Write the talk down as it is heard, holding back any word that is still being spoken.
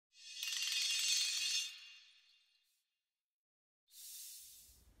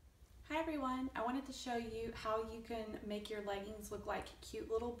everyone, I wanted to show you how you can make your leggings look like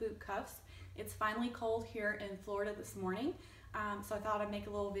cute little boot cuffs. It's finally cold here in Florida this morning, so I thought I'd make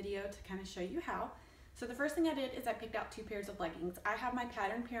a little video to kind of show you how. So the first thing I did is I picked out two pairs of leggings. I have my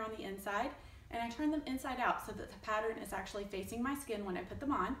pattern pair on the inside and I turned them inside out so that the pattern is actually facing my skin when I put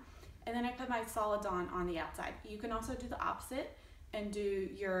them on, and then I put my solids on the outside. You can also do the opposite and do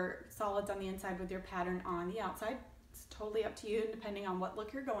your solids on the inside with your pattern on the outside. It's totally up to you depending on what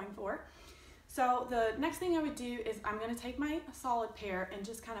look you're going for. So the next thing I would do is I'm going to take my solid pair and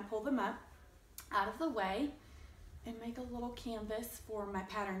just kind of pull them up out of the way and make a little canvas for my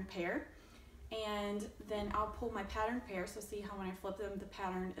pattern pair. And then I'll pull my pattern pair, so see how when I flip them the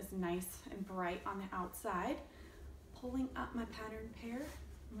pattern is nice and bright on the outside. Pulling up my pattern pair,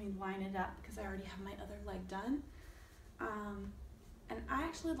 let me line it up because I already have my other leg done. And I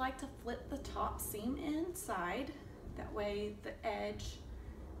actually like to flip the top seam inside. That way the edge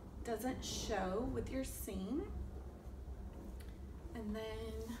doesn't show with your seam. And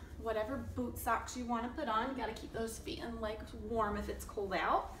then whatever boot socks you want to put on, you got to keep those feet and legs warm if it's cold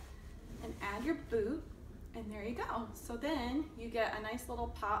out. And add your boot, and there you go. So then you get a nice little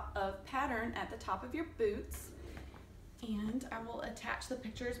pop of pattern at the top of your boots. And I will attach the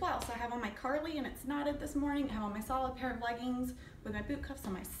picture as well. So I have on my Carly and it's knotted this morning. I have on my solid pair of leggings with my boot cuffs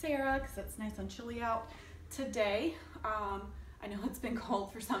on my Sarah because it's nice and chilly out today. I know it's been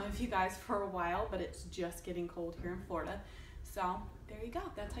cold for some of you guys for a while, but it's just getting cold here in Florida. So there you go.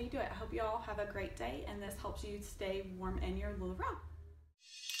 That's how you do it. I hope you all have a great day and this helps you stay warm in your LuLaRoe.